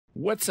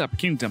What's up,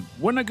 Kingdom?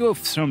 Wanna go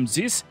from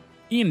this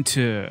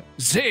into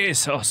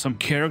this awesome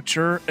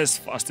character as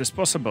fast as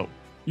possible?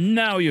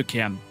 Now you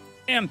can.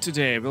 And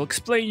today we'll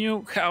explain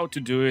you how to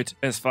do it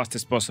as fast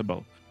as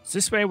possible.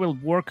 This way will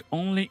work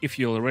only if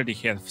you already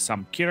have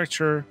some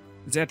character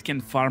that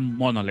can farm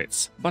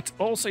monoliths, but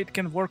also it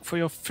can work for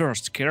your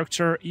first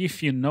character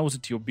if you know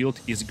that your build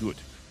is good.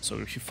 So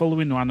if you follow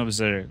in one of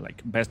the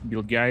best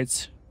build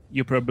guides,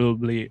 you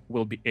probably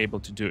will be able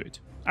to do it.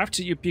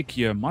 After you pick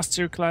your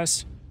master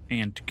class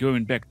and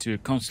going back to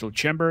console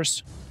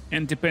chambers,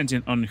 and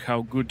depending on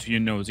how good you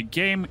know the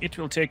game, it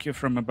will take you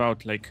from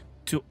about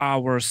 2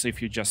 hours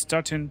if you're just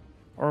starting,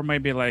 or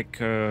maybe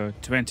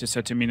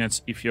 20-30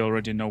 minutes if you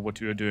already know what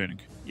you're doing.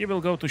 You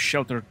will go to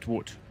Sheltered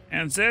Wood,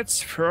 and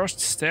that's first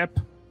step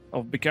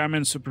of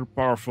becoming super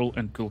powerful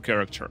and cool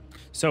character.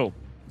 So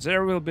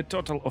there will be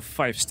total of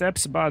 5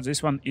 steps, but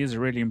this one is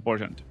really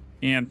important.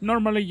 And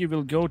normally you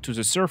will go to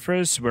the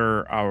surface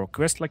where our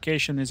quest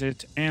location is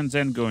it, and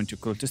then go into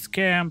cultist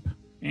camp,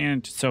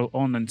 and so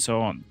on and so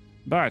on.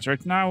 But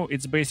right now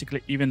it's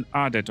basically even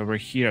added over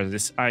here,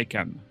 this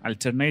icon,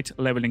 alternate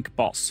leveling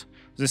paths.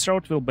 This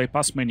route will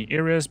bypass many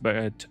areas,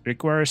 but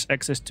requires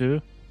access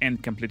to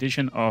and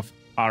completion of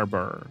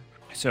arbor.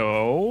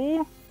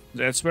 So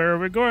that's where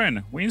we're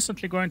going. We're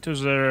instantly going to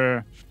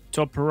the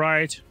top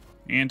right,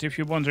 and if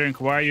you're wondering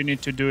why you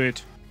need to do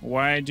it,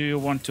 why do you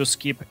want to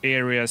skip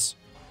areas,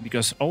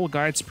 because all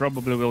guides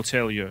probably will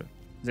tell you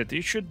that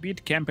you should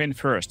beat campaign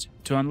first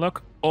to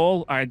unlock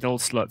all idle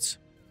slots.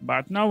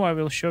 But now I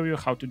will show you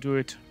how to do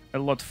it a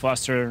lot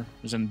faster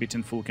than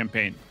beating full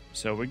campaign.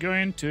 So we're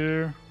going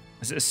to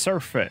the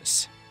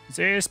surface,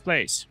 this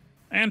place.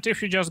 And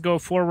if you just go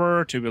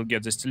forward, you will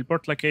get this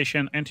teleport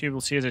location, and you will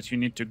see that you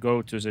need to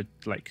go to the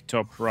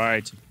top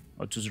right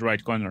or to the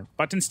right corner.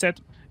 But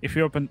instead, if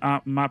you open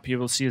up map, you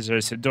will see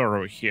there's a door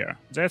over here.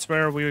 That's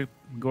where we're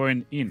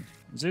going in.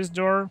 This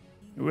door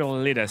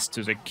will lead us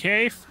to the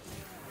cave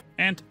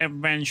and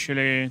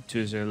eventually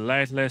to the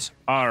lightless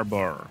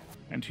arbor.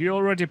 And you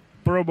already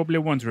probably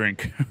wondering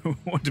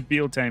what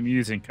build I'm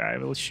using. I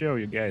will show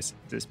you guys.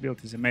 This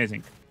build is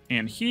amazing.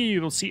 And here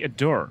you will see a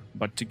door,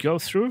 but to go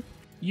through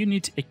you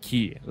need a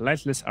key,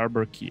 lightless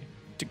arbor key.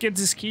 To get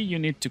this key you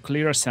need to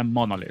clear some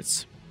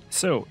monoliths.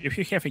 So if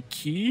you have a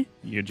key,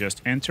 you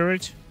just enter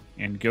it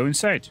and go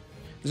inside.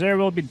 There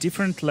will be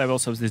different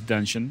levels of this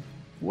dungeon.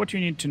 What you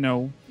need to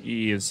know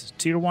is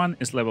tier 1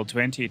 is level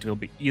 20, it will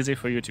be easy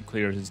for you to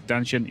clear this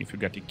dungeon if you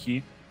got a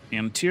key.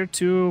 And tier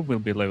 2 will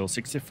be level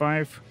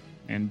 65.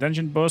 And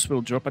dungeon boss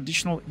will drop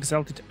additional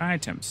exalted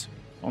items.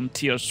 On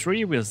tier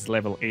 3 with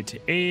level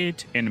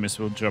 88, enemies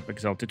will drop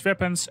exalted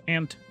weapons,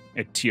 and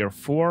at tier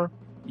 4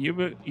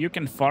 you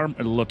can farm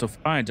a lot of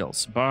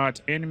idols,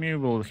 but enemy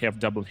will have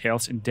double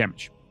health and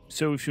damage.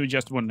 So if you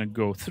just want to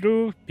go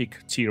through,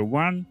 pick tier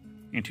 1,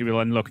 and you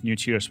will unlock new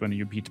tiers when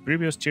you beat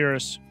previous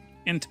tiers.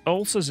 And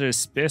also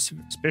there's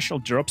special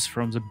drops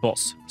from the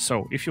boss.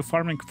 So if you're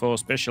farming for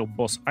special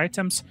boss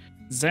items,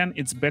 then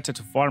it's better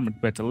to farm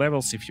at better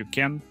levels if you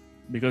can,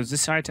 because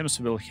these items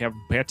will have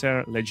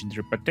better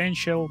legendary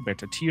potential,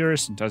 better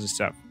tiers and other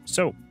stuff.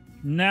 So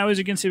now as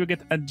you can see we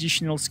get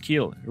additional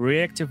skill,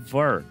 reactive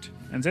ward,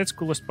 and that's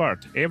coolest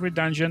part. Every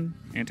dungeon,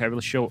 and I will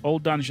show all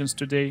dungeons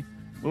today,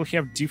 will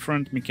have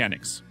different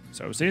mechanics.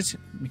 So this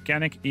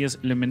mechanic is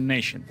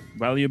illumination.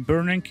 While you're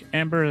burning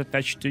amber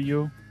attached to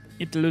you,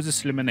 it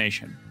loses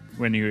illumination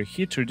when you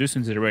hit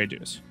reducing the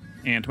radius.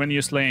 And when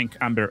you're slaying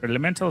amber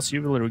elementals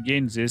you will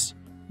regain this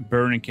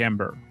burning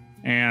amber.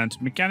 And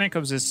mechanic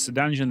of this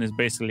dungeon is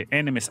basically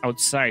enemies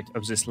outside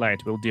of this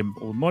light will deal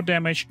more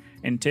damage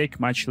and take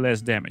much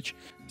less damage.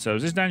 So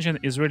this dungeon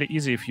is really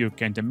easy if you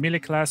kind of melee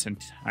class,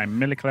 and I'm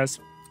melee class,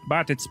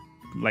 but it's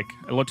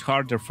a lot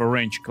harder for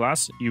range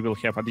class. You will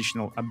have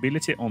additional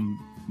ability on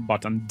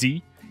button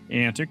D,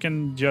 and you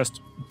can just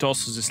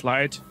toss this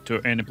light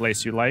to any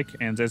place you like,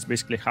 and that's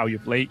basically how you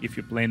play if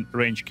you play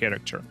range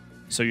character.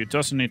 So you're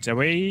tossing it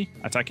away,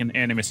 attacking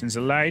enemies in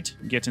the light,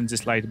 getting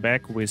this light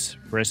back with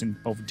pressing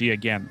of D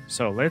again.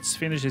 So let's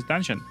finish this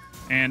dungeon.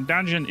 And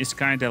dungeon is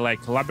kind of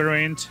like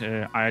labyrinth.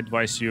 I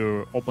advise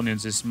you opening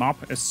this map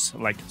as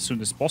soon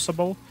as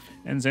possible,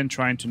 and then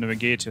trying to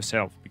navigate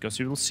yourself, because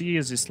you will see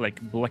this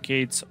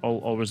blockades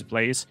all over the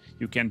place.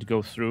 You can't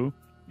go through,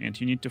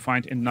 and you need to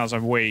find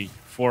another way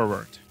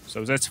forward.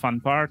 So that's fun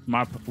part.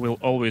 Map will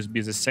always be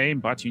the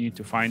same, but you need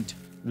to find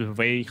the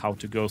way how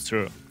to go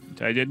through.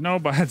 I didn't know,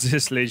 but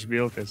this lich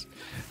build is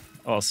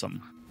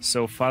awesome.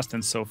 So fast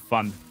and so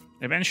fun.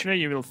 Eventually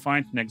you will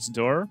find next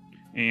door,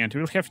 and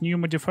we will have new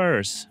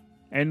modifiers.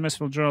 Enemies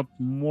will drop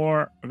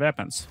more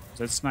weapons.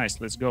 That's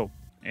nice, let's go.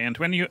 And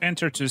when you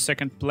enter to the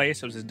second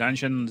place of this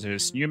dungeon,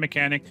 there's new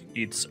mechanic,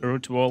 it's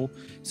root wall.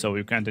 So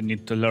you kinda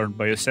need to learn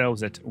by yourself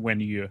that when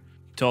you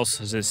toss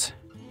this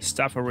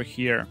stuff over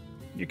here,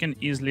 you can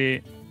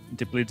easily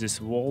deplete this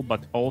wall,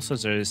 but also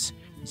there's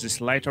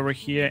this light over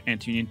here,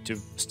 and you need to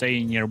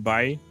stay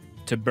nearby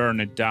to burn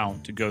it down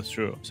to go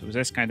through. So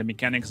that's kind of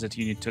mechanics that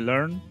you need to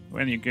learn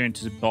when you go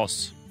into the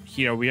boss.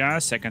 Here we are,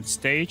 second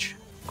stage,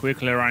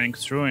 quickly running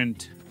through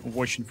and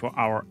watching for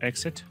our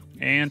exit.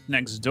 And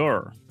next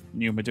door,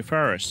 new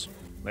modifiers.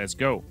 Let's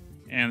go.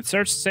 And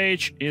third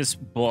stage is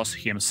boss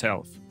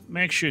himself.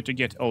 Make sure to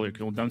get all your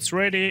cooldowns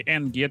ready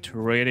and get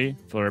ready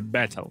for a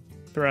battle.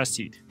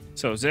 Proceed.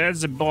 So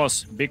that's the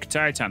boss, Big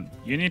Titan.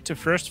 You need to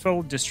first of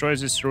all destroy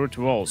these root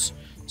walls.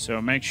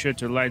 So make sure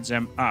to light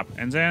them up.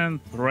 And then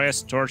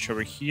press torch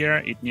over here.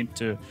 It needs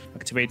to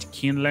activate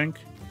kindling.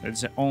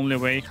 That's the only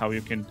way how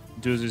you can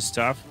do this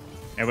stuff.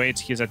 Await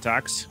his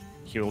attacks.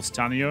 He will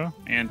stun you.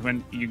 And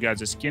when you got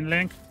the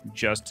kindling,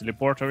 just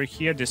teleport over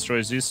here,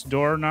 destroy this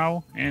door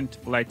now, and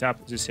light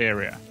up this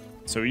area.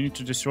 So you need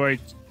to destroy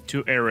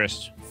 2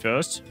 areas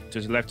first,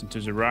 to the left and to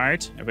the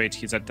right. Await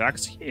his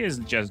attacks. He is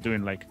just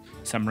doing like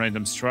some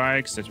random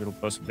strikes that will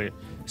possibly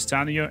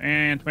stun you.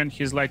 And when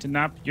he's lighting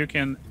up, you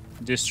can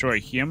destroy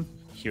him.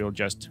 He will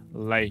just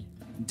lie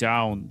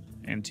down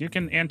and you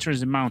can enter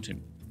the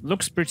mountain.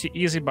 Looks pretty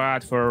easy,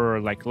 but for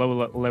like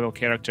low level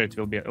character it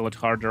will be a lot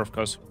harder, of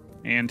course.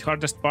 And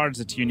hardest part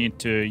that you need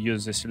to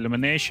use this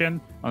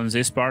illumination on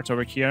this part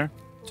over here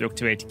to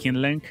activate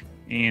kindling.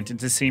 And at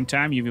the same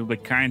time you will be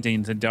kinda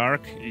in the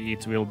dark.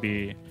 It will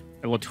be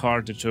a lot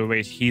harder to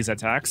evade his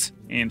attacks,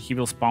 and he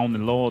will spawn a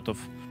lot of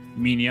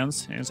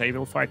minions and they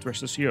will fight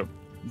versus you.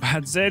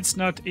 But that's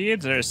not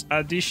it, there's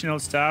additional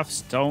stuff,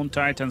 Stone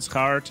Titan's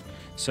Heart.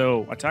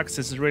 So attacks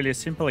is really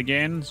simple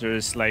again.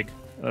 There's like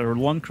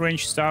long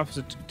range stuff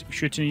that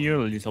shooting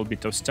you, a little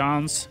bit of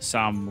stuns,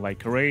 some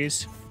like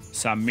rays,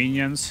 some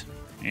minions,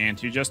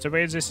 and you just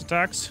evade these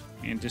attacks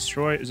and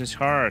destroy this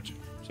heart.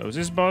 So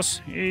this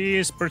boss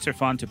is pretty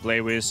fun to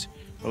play with,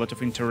 a lot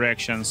of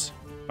interactions.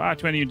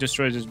 But when you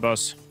destroy this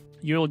boss,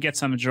 you will get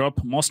some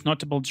drop. Most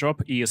notable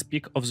drop is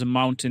Peak of the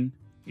Mountain.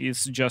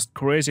 It's just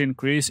crazy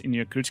increase in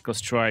your critical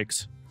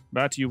strikes,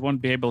 but you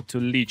won't be able to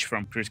leech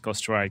from critical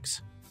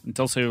strikes. And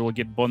also you will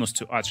get bonus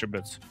to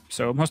attributes.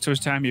 So most of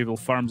the time you will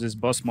farm this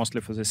boss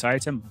mostly for this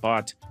item,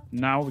 but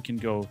now we can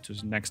go to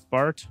the next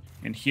part.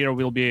 And here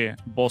will be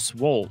boss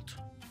vault.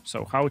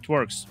 So how it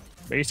works?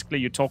 Basically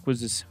you talk with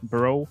this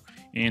bro,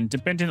 and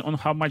depending on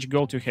how much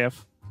gold you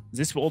have,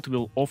 this vault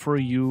will offer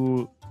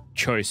you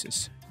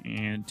choices.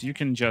 And you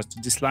can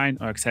just disline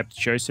or accept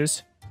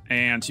choices.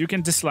 And you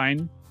can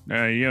disline,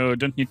 you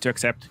don't need to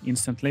accept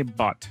instantly,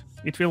 but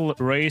it will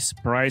raise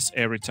price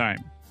every time.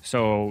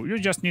 So you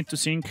just need to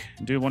think,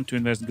 do you want to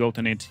invest gold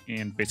in it?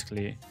 And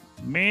basically,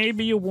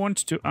 maybe you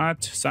want to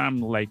add some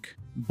like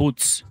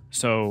boots.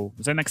 So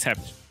then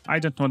accept. I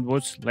don't want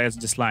boots, let's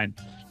disline.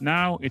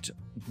 Now it's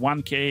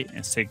 1k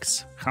and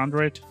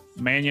 600.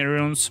 Many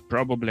runes,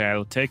 probably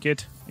I'll take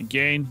it.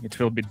 Again, it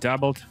will be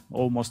doubled,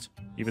 almost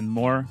even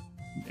more.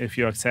 If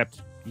you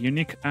accept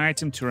unique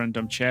item to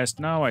random chest,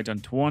 no, I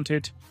don't want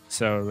it.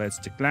 So let's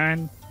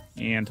decline.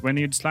 And when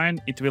you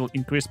decline, it will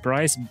increase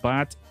price,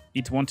 but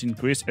it won't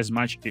increase as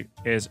much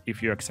as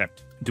if you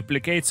accept.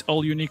 Duplicates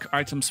all unique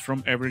items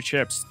from every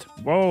chest.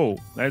 Whoa,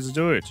 let's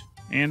do it.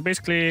 And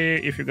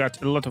basically, if you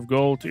got a lot of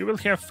gold, you will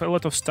have a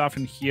lot of stuff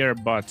in here,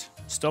 but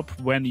stop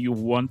when you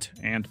want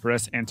and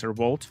press enter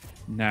vault.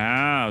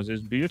 Now,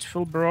 this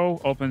beautiful bro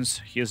opens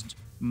his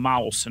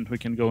mouth and we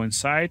can go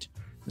inside.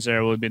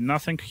 There will be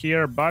nothing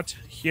here, but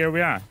here we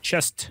are,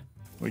 chest.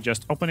 We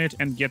just open it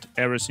and get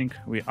everything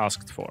we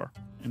asked for.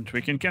 And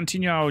we can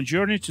continue our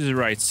journey to the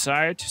right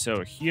side.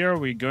 So here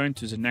we're going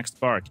to the next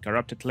part,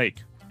 Corrupted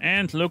Lake.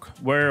 And look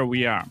where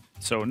we are.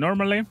 So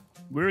normally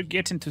we're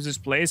getting to this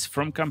place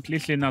from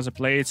completely another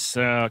place,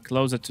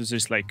 closer to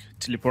this like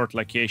teleport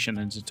location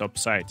in the top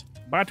side.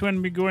 But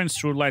when we're going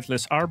through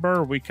lightless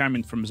arbor, we come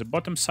in from the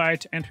bottom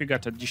side and we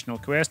got additional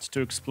quest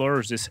to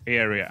explore this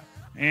area.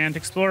 And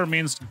explore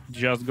means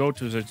just go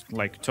to the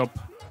like top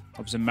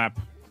of the map.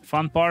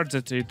 Fun part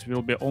that it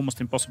will be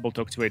almost impossible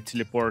to activate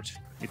teleport.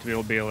 It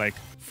will be like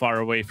far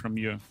away from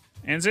you.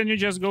 And then you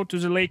just go to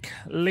the lake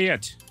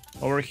MacLeod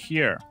over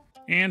here.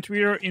 And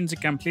we're in the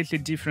completely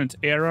different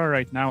era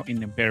right now,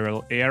 in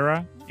Imperial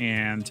era.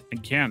 And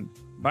again,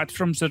 but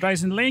from the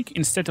Rising Lake,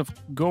 instead of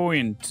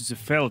going to the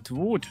Felled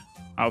Wood,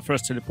 our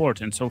first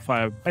teleport, and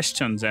Soulfire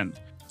Bastion then,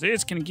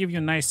 this can give you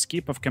a nice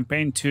skip of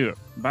campaign too,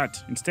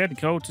 but instead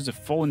go to the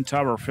Fallen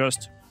Tower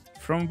first,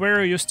 from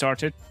where you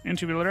started,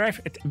 and you will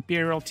arrive at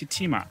Imperial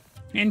Titima,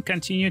 and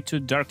continue to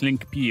Darkling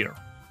Pier.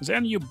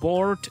 Then you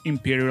board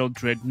Imperial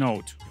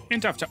Dreadnought,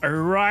 and after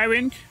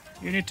arriving,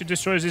 you need to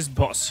destroy this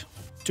boss,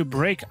 to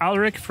break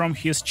Alric from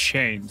his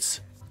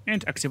chains,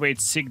 and activate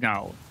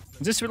Signal.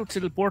 This will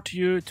teleport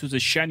you to the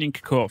Shining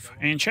Cove,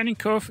 and Shining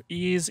Cove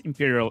is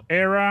Imperial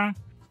era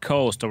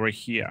coast over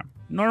here.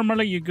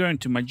 Normally you're going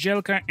to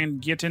Majelka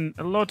and getting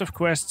a lot of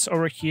quests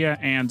over here,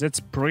 and that's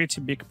pretty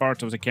big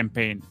part of the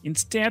campaign.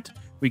 Instead,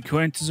 we're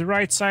going to the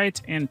right side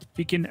and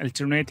picking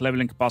alternate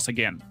leveling pass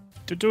again.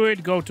 To do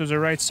it, go to the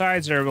right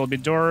side, there will be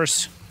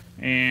doors,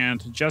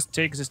 and just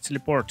take this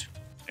teleport.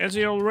 As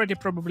you already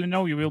probably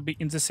know, you will be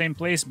in the same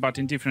place but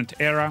in different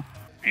era.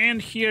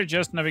 And here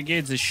just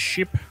navigate the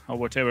ship or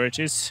whatever it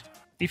is.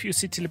 If you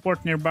see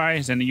teleport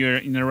nearby, then you're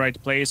in the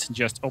right place.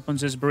 Just open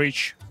this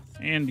bridge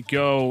and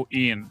go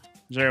in.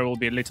 There will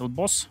be a little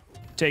boss.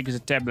 Take the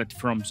tablet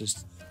from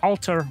this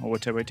altar or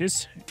whatever it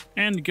is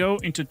and go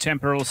into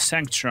Temporal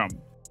Sanctrum.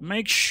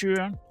 Make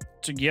sure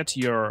to get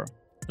your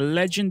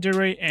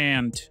legendary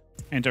and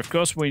of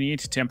course we need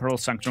Temporal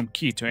Sanctrum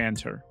key to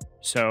enter.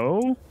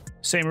 So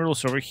same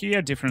rules over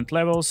here, different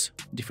levels,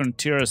 different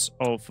tiers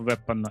of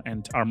weapon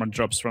and armor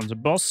drops from the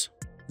boss.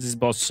 This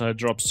boss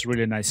drops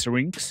really nice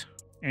rings.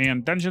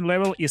 And dungeon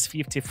level is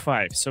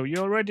 55, so you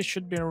already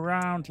should be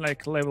around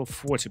like level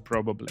 40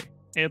 probably.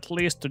 At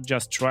least to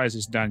just try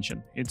this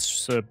dungeon.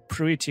 It's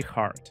pretty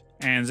hard.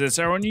 And that's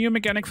our new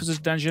mechanic for this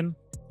dungeon.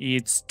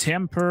 It's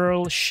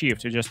temporal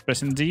shift. You're just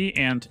pressing D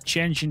and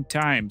changing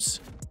times.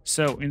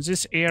 So in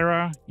this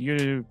era,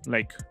 you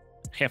like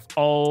have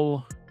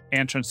all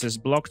entrances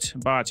blocked,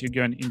 but you're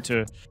going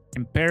into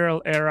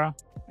Imperial era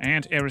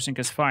and everything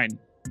is fine.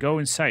 Go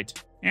inside.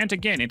 And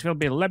again, it will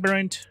be a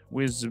labyrinth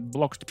with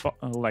blocked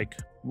like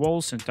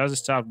walls and other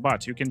stuff,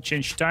 but you can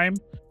change time.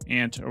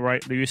 And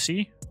right, do you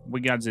see?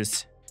 We got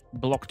this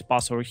blocked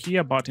path over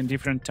here, but in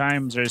different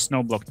times there is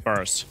no blocked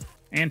paths.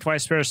 And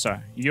vice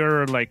versa.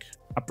 You're like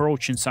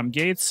approaching some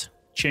gates,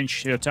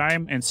 change your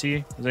time and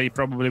see they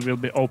probably will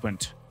be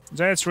opened.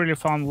 That's really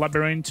fun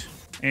labyrinth,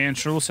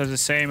 and rules are the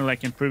same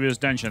like in previous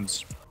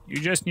dungeons. You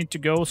just need to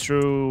go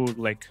through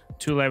like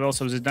 2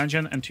 levels of this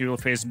dungeon and you will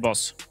face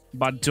boss.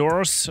 But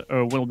doors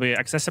will be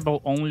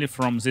accessible only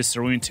from this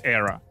ruined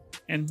era.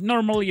 And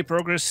normally you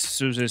progress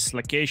through this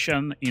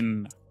location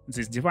in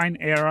this divine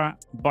era,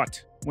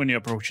 but when you're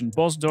approaching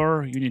boss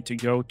door, you need to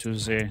go to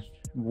the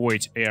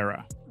void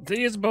era.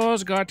 This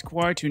boss got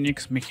quite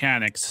unique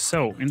mechanics.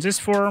 So in this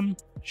form,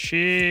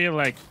 she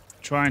like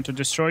trying to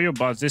destroy you,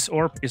 but this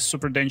orb is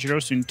super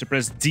dangerous. You need to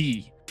press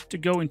D to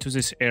go into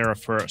this era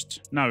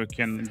first. Now you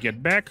can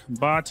get back,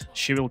 but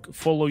she will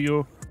follow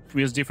you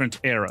with different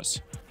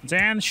eras.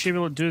 Then she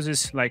will do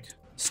this like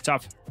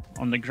stuff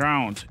on the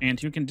ground,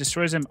 and you can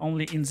destroy them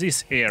only in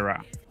this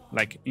era.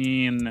 Like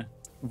in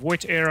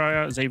void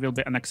era, they will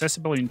be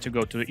inaccessible. You need to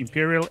go to the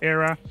Imperial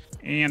era,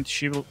 and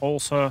she will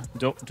also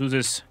do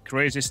this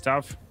crazy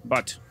stuff,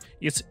 but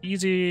it's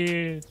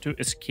easy to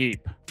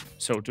escape.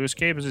 So to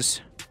escape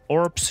this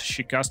orbs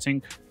she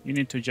casting, you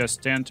need to just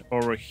stand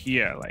over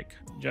here, like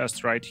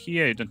just right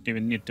here. You don't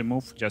even need to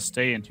move, just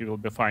stay and you will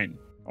be fine.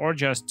 Or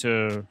just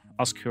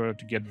ask her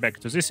to get back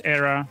to this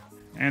era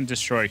and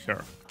destroy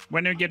her.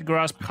 When you get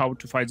grasp how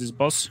to fight this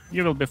boss,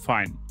 you will be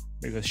fine,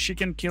 because she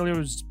can kill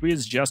you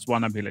with just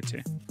one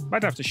ability.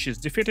 But after she's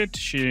defeated,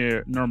 she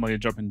normally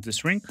drops in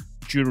this ring,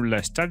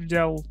 Jurula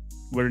Stadidel,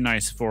 very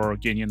nice for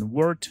gaining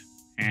word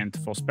and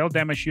for spell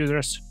damage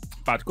users.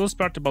 But coolest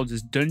part about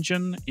this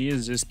dungeon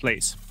is this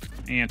place.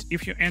 And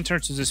if you enter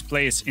to this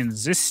place in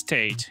this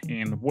state,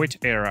 in void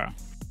era,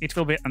 it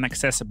will be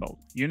inaccessible.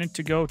 You need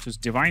to go to this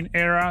divine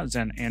era,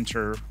 then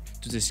enter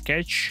to this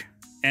cache,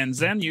 and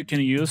then you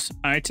can use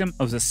item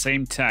of the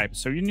same type.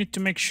 So you need to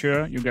make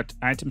sure you got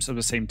items of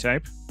the same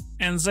type,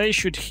 and they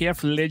should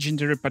have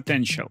legendary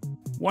potential.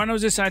 One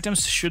of these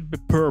items should be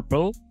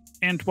purple,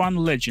 and one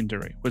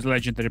legendary, with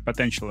legendary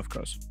potential of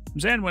course.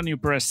 Then when you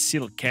press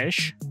seal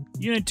cache,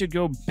 you need to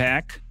go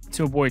back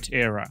to void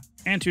era,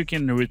 and you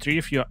can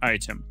retrieve your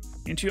item.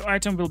 And your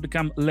item will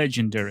become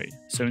legendary.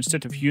 So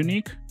instead of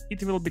unique,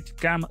 it will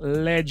become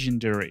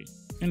legendary.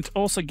 And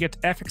also get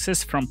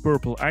affixes from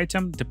purple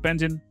item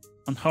depending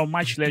on how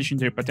much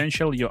legendary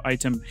potential your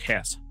item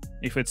has.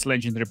 If it's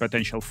legendary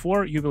potential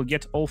 4, you will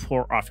get all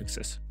 4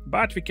 affixes.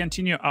 But we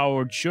continue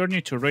our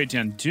journey to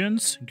Radiant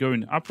Dunes,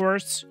 going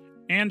upwards.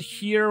 And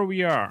here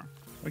we are.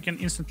 We can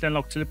instantly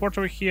unlock teleport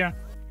over here.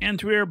 And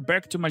we're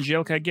back to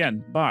Majelka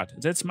again, but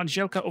that's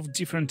Majelka of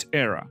different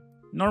era.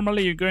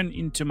 Normally you're going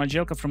into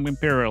Majelka from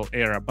Imperial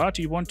era, but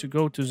you want to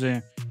go to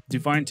the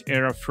Divine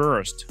era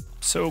first.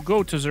 So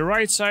go to the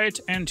right side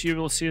and you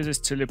will see this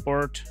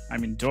teleport,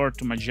 door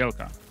to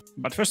Majelka.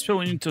 But first we'll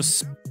need to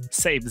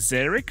save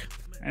Zarek,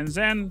 and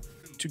then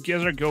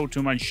together go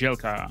to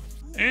Majelka.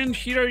 And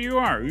here you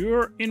are,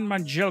 you're in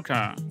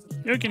Majelka.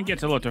 You can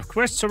get a lot of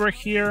quests over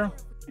here,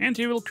 and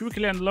you will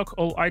quickly unlock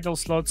all idle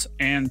slots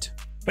and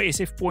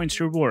passive points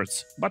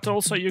rewards. But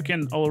also you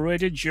can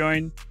already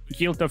join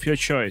guild of your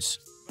choice,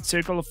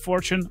 Circle of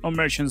Fortune or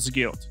Merchant's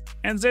Guild.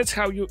 And that's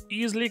how you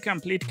easily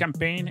complete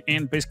campaign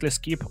and basically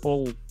skip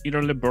all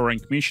utterly boring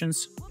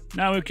missions.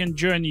 Now you can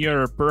join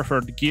your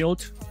preferred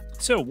guild.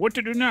 So what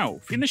to do now?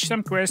 Finish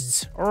some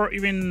quests or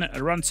even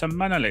run some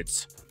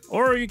monoliths.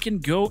 Or you can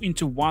go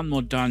into one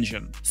more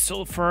dungeon,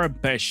 Soulfire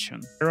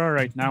Bastion. We are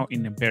right now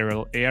in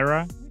Imperial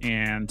era,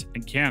 and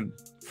again,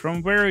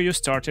 from where you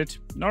started,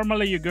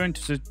 normally you go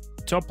into the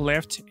top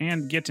left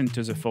and get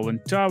into the Fallen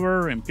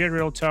Tower,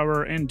 Imperial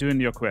Tower, and doing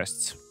your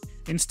quests.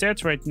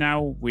 Instead, right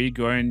now, we're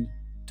going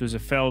to the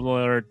Felled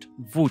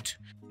Wood,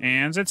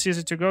 and that's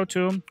easy to go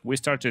to. We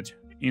started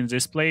in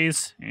this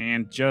place,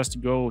 and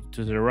just go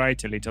to the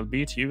right a little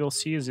bit, you will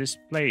see this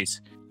place,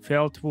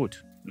 Felled Wood.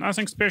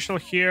 Nothing special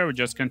here, we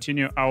just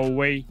continue our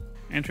way,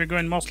 and we're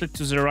going mostly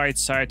to the right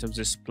side of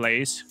this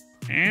place.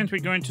 And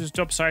we're going to the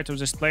top side of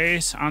this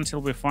place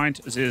until we find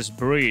this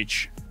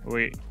bridge.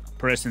 We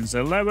pressing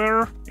the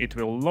lever, it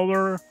will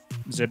lower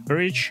the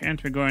bridge,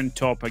 and we're going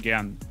top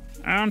again.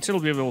 Until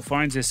we will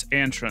find this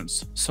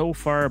entrance,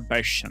 Soulfire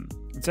Bastion.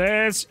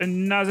 That's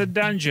another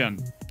dungeon.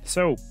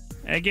 So,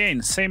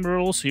 Again, same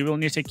rules, you will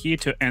need a key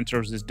to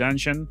enter this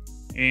dungeon.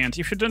 And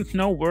if you don't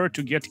know where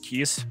to get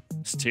keys,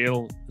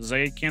 still,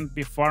 they can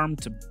be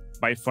farmed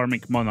by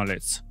farming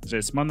monoliths.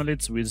 There's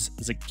monoliths with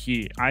the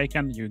key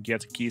icon, you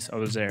get keys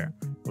over there,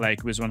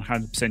 like with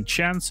 100%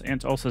 chance,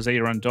 and also they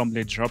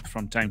randomly drop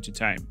from time to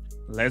time.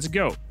 Let's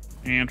go!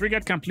 And we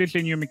got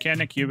completely new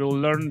mechanic, you will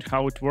learn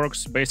how it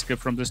works basically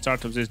from the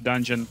start of this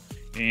dungeon,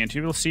 and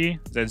you will see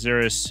that there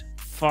is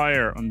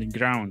fire on the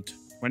ground.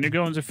 When you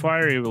go on the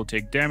fire, you will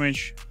take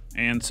damage,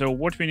 and so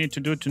what we need to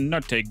do to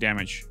not take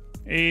damage?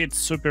 It's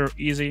super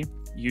easy.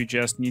 You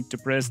just need to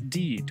press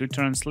D to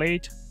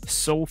translate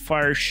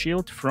Soulfire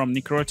shield from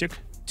necrotic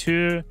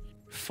to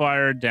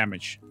fire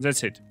damage.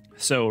 That's it.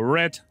 So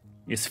red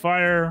is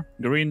fire,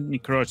 green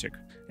necrotic.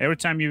 Every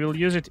time you will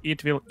use it,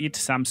 it will eat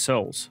some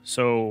souls.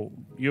 So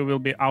you will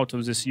be out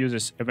of these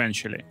uses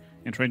eventually.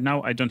 And right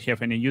now I don't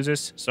have any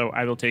uses, so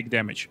I will take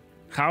damage.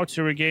 How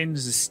to regain the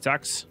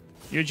stacks?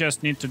 You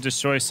just need to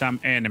destroy some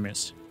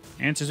enemies.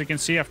 And as you can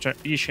see, after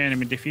each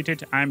enemy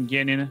defeated, I'm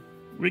getting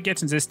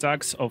the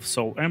stacks of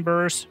soul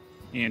embers.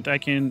 And I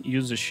can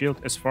use the shield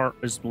as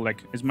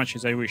much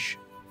as I wish.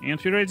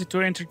 And we're ready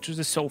to enter to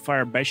the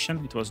Soulfire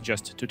Bastion. It was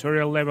just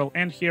tutorial level,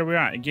 and here we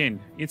are again.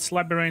 It's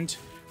labyrinth,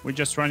 we're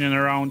just running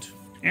around,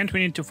 and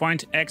we need to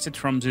find exit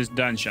from this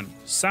dungeon.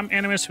 Some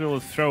enemies will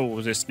throw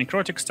this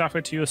necrotic stuff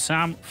at you,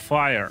 some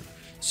fire,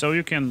 so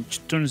you can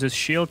turn this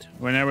shield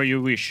whenever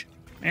you wish.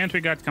 And we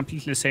got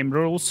completely same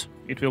rules.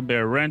 It will be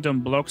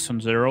random blocks on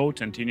the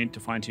road, and you need to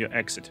find your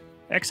exit.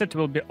 Exit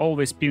will be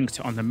always pinged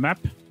on the map.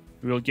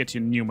 We will get a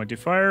new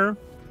modifier,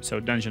 so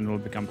dungeon will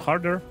become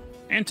harder.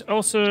 And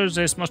also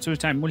there's most of the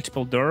time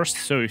multiple doors,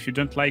 so if you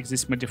don't like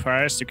these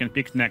modifiers, you can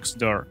pick next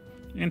door.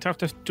 And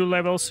after 2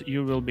 levels,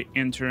 you will be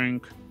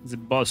entering the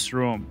boss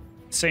room.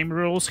 Same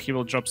rules, he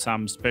will drop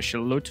some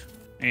special loot,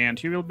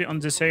 and you will be on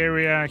this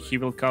area, he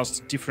will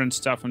cast different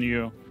stuff on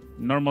you.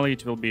 Normally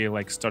it will be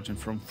like starting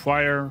from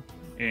fire,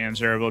 and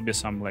there will be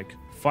some like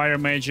fire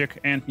magic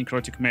and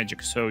necrotic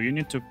magic, so you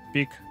need to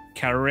pick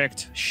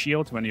correct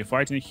shield when you're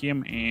fighting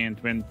him and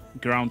when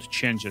ground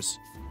changes.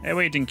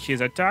 Evading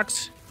his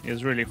attacks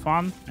is really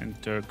fun and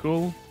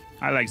cool.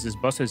 I like these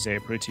bosses,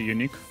 they're pretty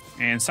unique.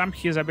 And some of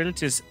his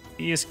abilities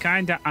is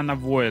kinda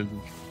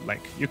unavoidable,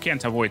 like you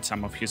can't avoid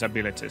some of his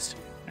abilities.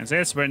 And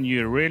that's when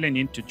you really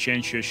need to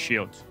change your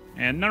shield.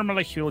 And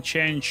normally he will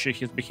change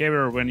his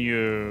behavior when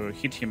you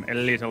hit him a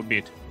little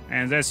bit.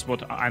 And that's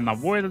what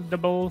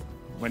unavoidable.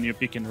 When you're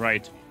picking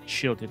right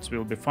shield, it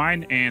will be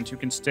fine. And you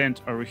can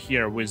stand over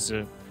here with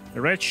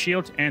red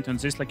shield, and on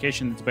this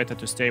location it's better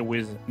to stay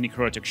with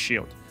necrotic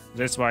shield.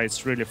 That's why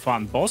it's really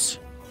fun boss.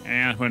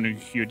 And when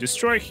you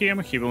destroy him,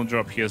 he will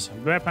drop his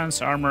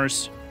weapons,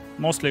 armors.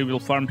 Mostly we'll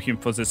farm him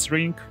for this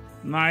ring.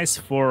 Nice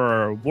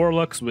for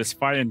warlocks with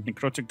fire and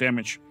necrotic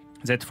damage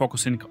that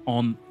focusing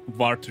on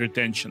ward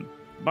retention.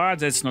 But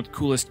that's not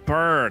coolest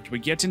part. We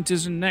get into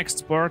the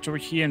next part over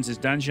here in this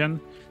dungeon,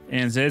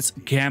 and that's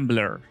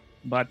Gambler.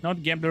 But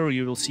not Gambler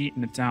you will see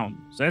in the town.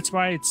 That's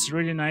why it's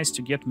really nice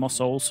to get more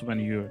souls when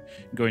you're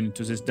going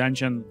into this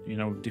dungeon, you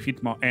know,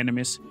 defeat more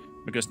enemies.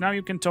 Because now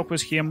you can talk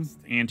with him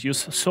and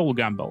use Soul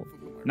Gamble.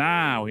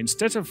 Now,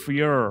 instead of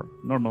your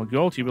normal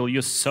gold, you will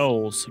use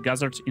souls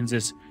gathered in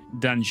this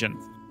dungeon.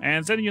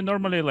 And then you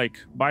normally like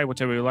buy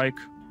whatever you like,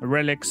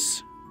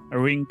 relics,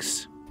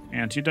 rings,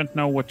 and you don't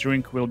know what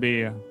ring will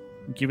be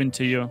given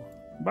to you.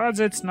 But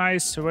that's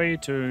nice way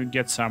to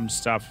get some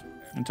stuff.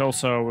 And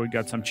also we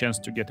got some chance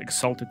to get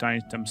exalted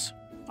items.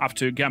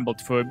 After you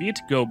gambled for a bit,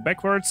 go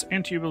backwards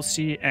and you will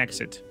see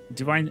exit,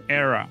 Divine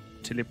Era,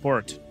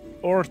 teleport,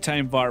 or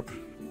time warp.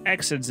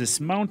 Exit this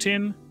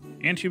mountain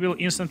and you will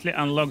instantly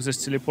unlock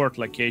this teleport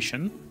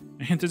location.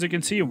 And as you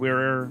can see,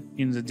 we're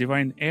in the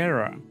Divine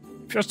Era.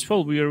 First of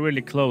all, we are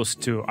really close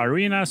to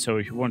Arena, so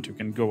if you want you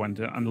can go and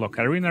unlock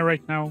Arena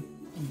right now.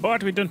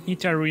 But we don't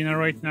need Arena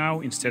right now,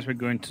 instead we're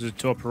going to the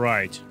top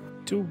right,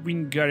 to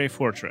Wingari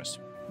Fortress.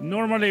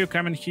 Normally you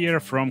come in here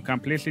from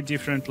completely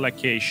different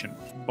location,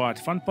 but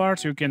fun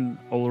part, you can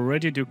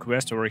already do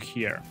quest over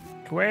here.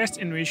 Quest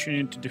in which you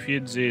need to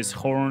defeat these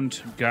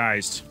horned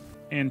guys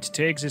and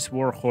take this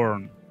war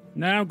horn.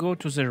 Now go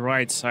to the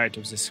right side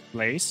of this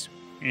place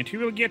and you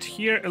will get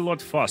here a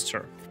lot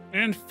faster.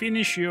 And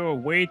finish your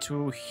way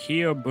to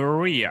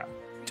Heoborea.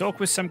 Talk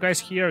with some guys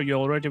here, you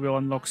already will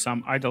unlock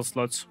some idle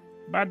slots.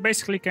 But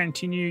basically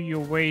continue your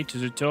way to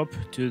the top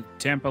to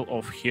Temple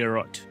of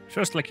Herod.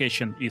 First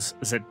location is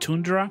the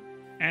Tundra,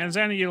 and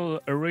then you'll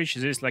reach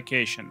this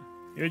location.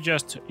 You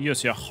just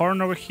use your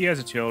horn over here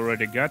that you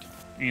already got,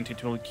 and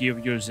it will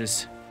give you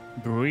this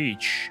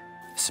bridge.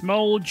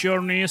 Small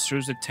journey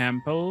through the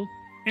temple,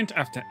 and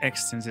after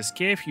exiting this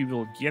cave you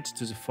will get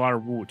to the far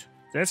wood.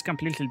 That's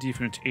completely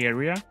different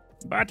area,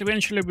 but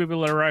eventually we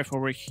will arrive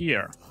over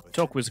here.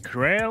 Talk with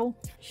Grail,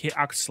 he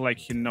acts like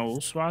he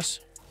knows us,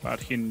 but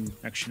he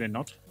actually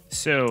not.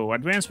 So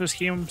advance with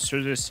him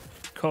through this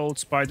cold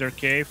spider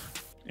cave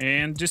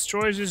and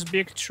destroy this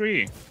big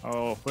tree,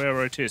 or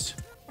wherever it is.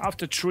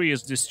 After tree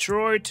is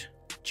destroyed,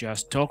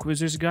 just talk with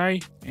this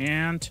guy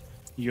and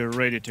you're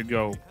ready to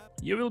go.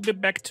 You will be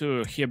back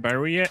to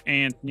Hibaria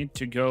and need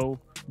to go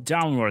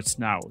downwards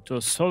now to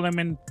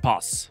Solomon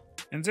Pass.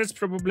 And that's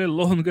probably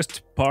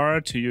longest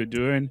part you're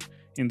doing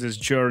in this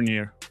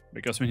journey,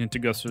 because we need to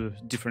go through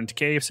different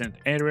caves and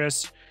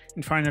areas.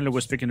 And finally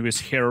we're speaking with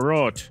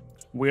Herod.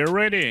 We're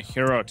ready,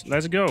 Herod,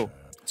 let's go.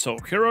 So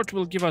Herod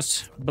will give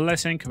us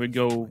blessing. We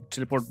go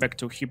teleport back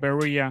to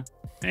Hibaria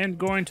and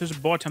go into the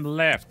bottom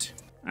left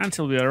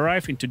until we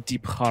arrive into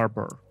Deep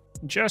Harbor.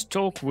 Just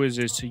talk with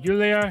this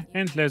Yulia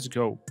and let's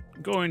go.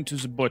 Go into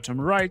the bottom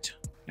right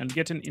and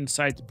getting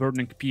inside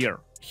Burning Pier.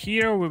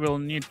 Here we will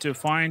need to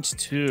find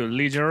 2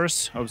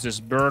 leaders of these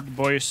bird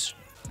boys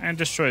and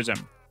destroy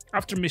them.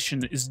 After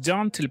mission is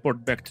done,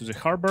 teleport back to the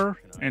harbor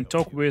and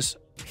talk with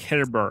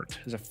Herbert,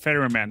 the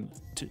ferryman.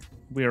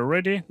 We are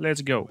ready,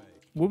 let's go.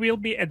 We will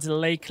be at the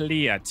Lake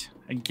Liat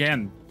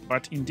again,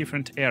 but in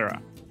different era.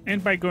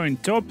 And by going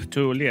top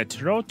to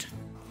Liat Road,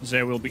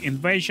 there will be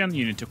invasion,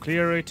 you need to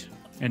clear it.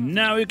 And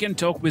now you can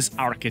talk with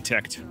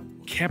Architect.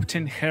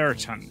 Captain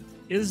Hareton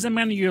is the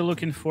man you're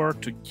looking for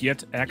to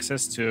get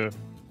access to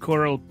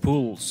coral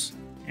pools.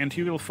 And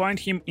you will find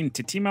him in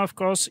Titima, of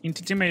course. In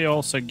Titima you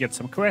also get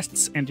some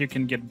quests and you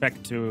can get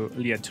back to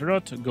Liat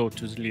Road, go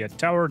to the Liat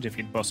Tower,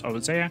 defeat boss over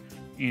there,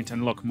 and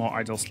unlock more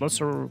idle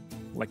slots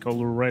like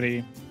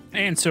already.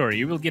 And sorry,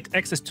 you will get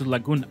access to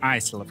Lagoon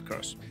Isle, of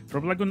course.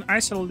 From Lagoon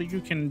Isle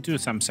you can do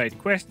some side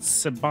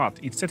quests, but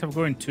instead of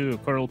going to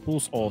Coral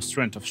Pools or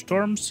Strength of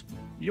Storms,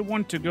 you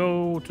want to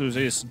go to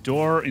this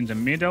door in the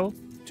middle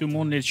to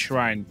Moonlit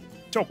Shrine.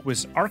 Talk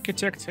with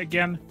Architect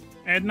again,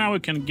 and now we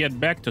can get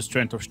back to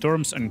Strength of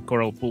Storms and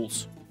Coral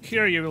Pools.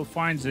 Here you will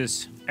find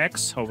this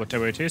X or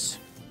whatever it is.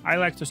 I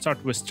like to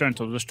start with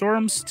Strength of the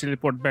Storms,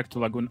 teleport back to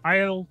Lagoon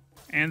Isle,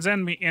 and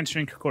then we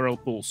entering Coral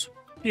Pools.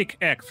 Pick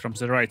X from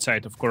the right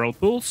side of Coral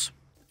Pools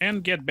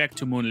and get back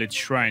to Moonlit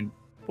Shrine.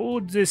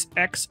 Put this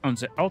X on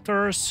the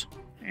altars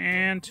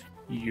and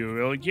you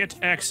will get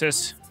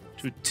access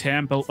to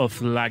Temple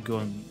of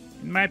Lagoon.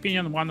 In my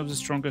opinion, one of the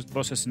strongest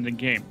bosses in the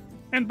game.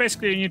 And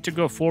basically you need to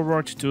go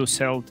forward to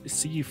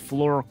Sea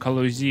Floor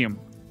Colosseum.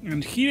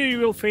 And here you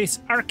will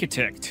face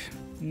Architect.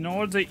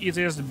 Not the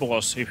easiest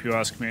boss, if you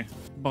ask me.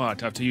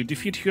 But after you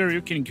defeat her,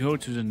 you can go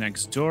to the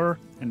next door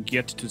and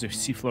get to the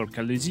Seafloor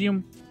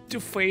Coliseum to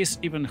face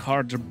even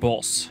harder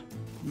boss.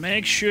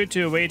 Make sure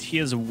to avoid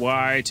his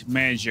white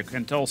magic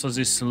and also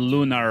this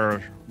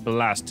lunar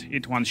blast,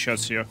 it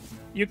one-shots you.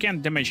 You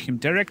can't damage him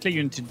directly,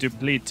 you need to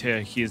deplete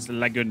his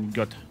Lagoon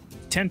God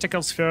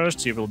tentacles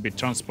first, you will be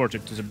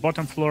transported to the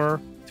bottom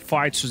floor,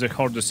 fight through the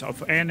hordes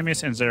of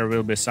enemies, and there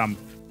will be some,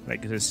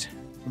 like this,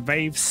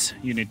 waves,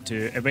 you need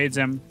to evade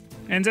them.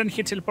 And then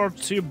he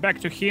teleports you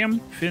back to him,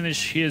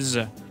 finish his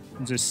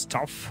this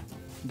stuff,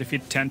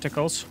 defeat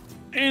tentacles,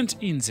 and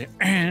in the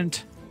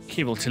end,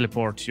 he will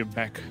teleport you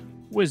back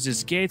with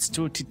these gates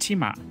to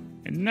Titima.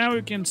 And now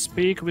you can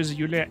speak with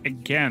Yulia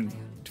again.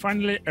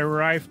 Finally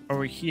arrive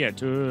over here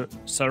to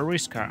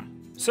Sariska.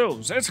 So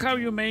that's how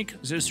you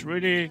make this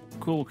really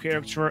cool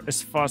character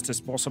as fast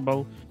as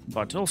possible,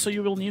 but also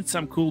you will need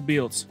some cool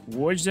builds.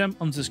 Watch them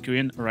on the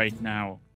screen right now.